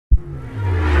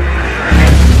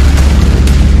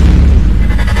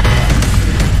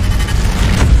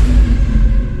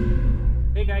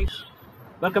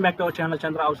Welcome back to our channel,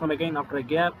 Chandra. Awesome again after a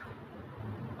gap.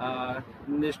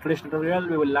 In this today's tutorial,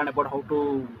 we will learn about how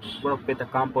to work with the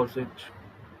Composite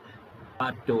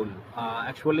Part Tool.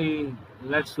 Actually,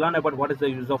 let's learn about what is the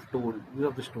use of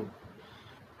this tool.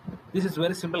 This is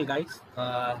very simple, guys.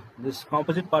 This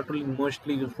Composite Part Tool is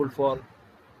mostly useful for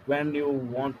when you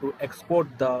want to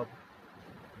export the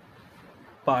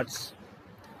parts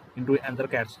into another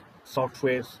CAD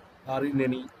softwares or in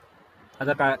any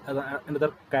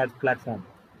another CAD platform.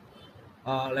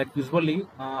 Like usually,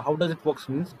 how does it works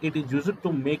means it is used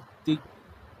to make the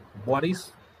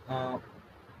bodies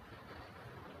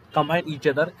combine each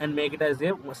other and make it as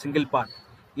a single part,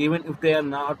 even if they are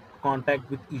not contact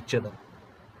with each other.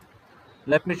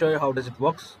 Let me show you how does it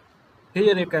works.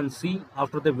 Here you can see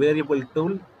after the variable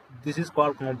tool, this is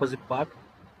called composite part.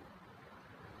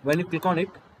 When you click on it,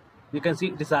 you can see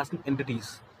it is asking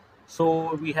entities.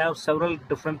 So we have several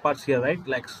different parts here, right?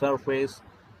 Like surface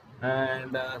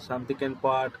and some thickened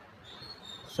part,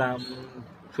 some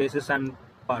faces and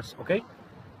parts. Okay,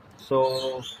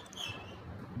 so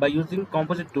by using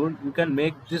composite tool you can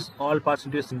make this all parts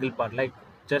into a single part. Like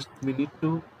just we need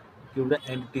to give the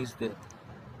entities there.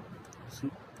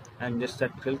 See, I'm just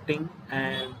tilting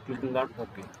and clicking on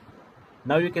OK.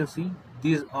 Now you can see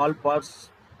these all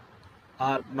parts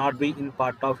are not being in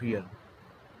part of here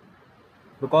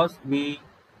because we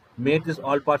made this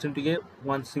all parts into a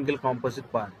one single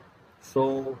composite part.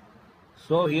 So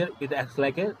here it acts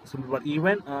like a simple part.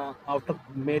 Even after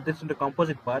made this into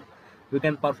composite part, we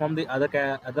can perform the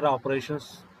other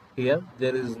operations here.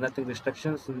 There is nothing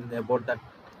restrictions about that.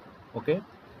 Okay,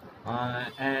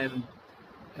 and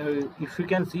if you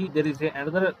can see, there is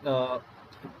another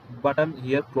button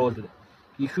here closed.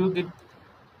 If you get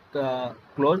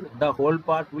closed, the whole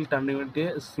part will turn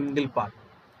into a single part,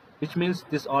 which means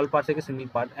this all parts like a single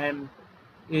part, and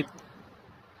it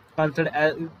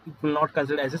it will not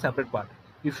consider as a separate part.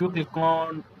 If you click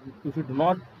on, if you do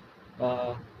not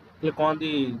uh, click on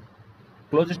the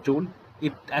closest tool,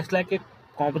 it acts like a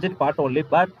composite part only,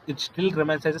 but it still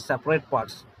remains as a separate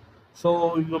parts.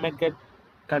 So you may get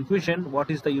confusion.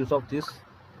 What is the use of this?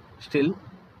 Still,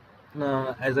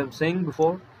 as I'm saying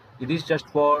before, it is just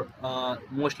for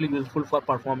mostly useful for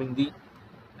performing the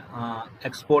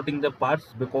exporting the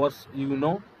parts, because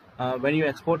when you're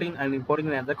exporting and importing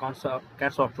another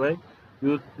CAD software,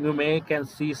 you may can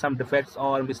see some defects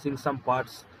or missing some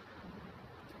parts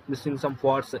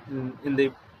in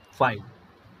the file.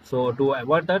 So to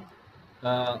avoid that,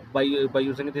 by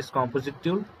using this composite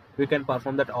tool, we can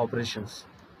perform that operations.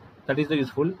 That is the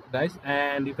useful, guys.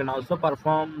 And you can also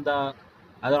perform the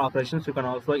other operations. You can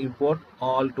also import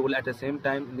all tool at the same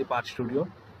time in the part studio,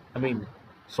 I mean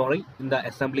sorry, in the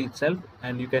assembly itself,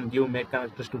 and you can give make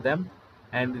connectors to them,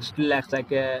 and it still acts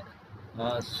like a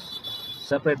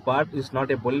separate part. Is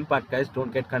not a boolean part, guys,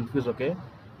 don't get confused. Okay,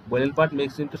 boolean part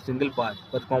makes into single part,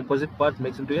 but composite part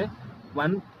makes into a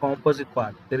one composite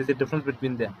part. There is a difference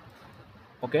between them.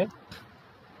 Okay,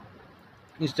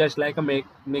 it's just like a make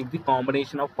the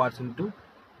combination of parts into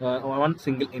one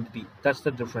single entity. That's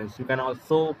the difference. You can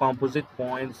also composite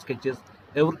points, sketches,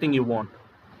 everything you want.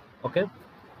 Okay,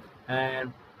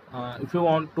 and if you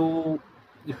want to,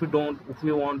 if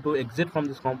you want to exit from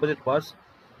this composite parts,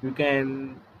 you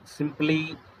can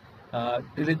simply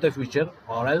delete the feature,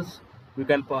 or else you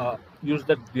can use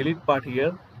the delete part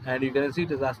here, and you can see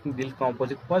it is asking delete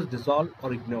composite parts, dissolve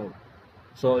or ignore.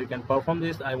 So you can perform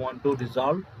this. I want to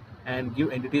dissolve and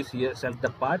give entities here, select the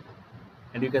part,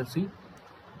 and you can see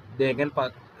they again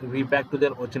be back to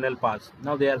their original parts.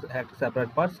 Now they are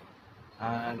separate parts,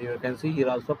 and you can see here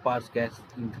also parts gets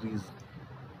increase.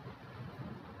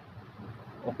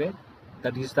 Okay,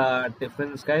 that is the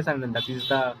difference, guys, and that is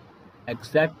the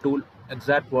exact tool,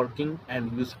 exact working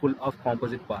and useful of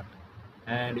composite part.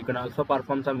 And you can also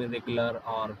perform some irregular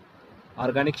or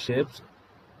organic shapes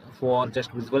for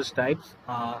just visual types,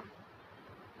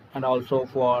 and also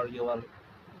for your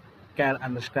CAD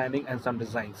understanding and some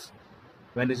designs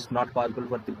when it's not possible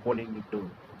for the coding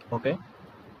tool. Okay,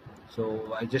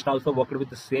 so I just also worked with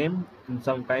the same in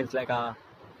some kinds, like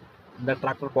the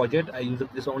tractor project. I use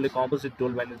this only composite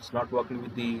tool when it's not working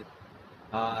with the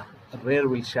uh, rear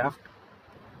wheel shaft.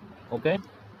 Okay,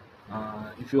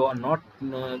 if you are not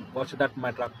watched that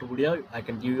my tractor video, I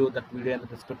can give you that video in the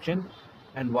description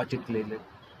and watch it clearly.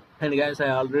 And guys, I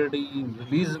already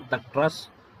released the truss,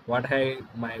 what I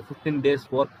my 15 days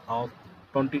work of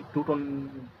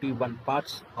 21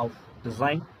 parts of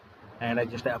design, and I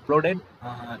just uploaded.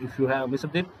 If you have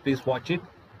missed it, please watch it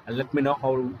and let me know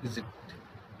how is it.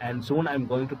 And soon I'm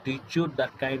going to teach you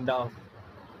that kind of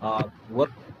work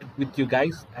with you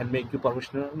guys and make you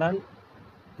professional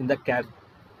in the CAD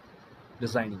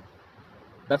designing.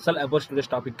 that's all about today's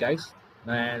topic, guys.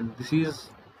 And this is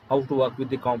how to work with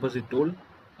the composite tool.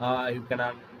 You can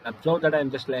observe that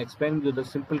I'm just like explaining you the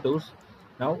simple tools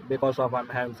now because of I'm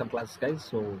having some classes, guys.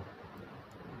 So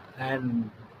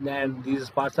and then these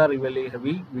parts are really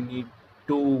heavy. We need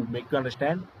to make you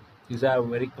understand. These are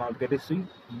very complicated. See,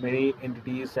 many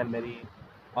entities and many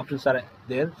options are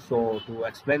there. So to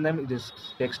explain them, it is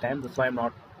takes time. That's why I'm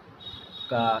not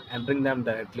entering them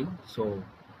directly. So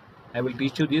I will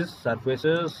teach you these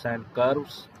surfaces and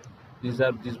curves.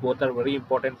 These both are very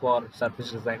important for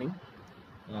surface designing.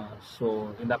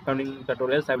 So in the upcoming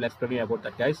tutorials, I will explain you about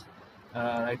that, guys.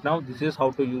 Right now, this is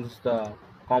how to use the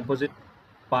composite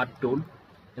part tool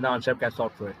in the Onshape CAD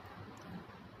software.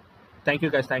 Thank you,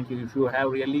 guys. Thank you. If you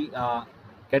have really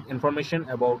get information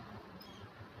about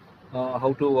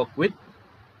how to work with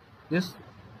this,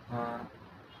 uh,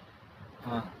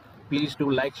 uh, please do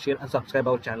like, share, and subscribe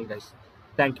our channel, guys.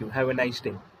 Thank you. Have a nice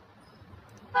day.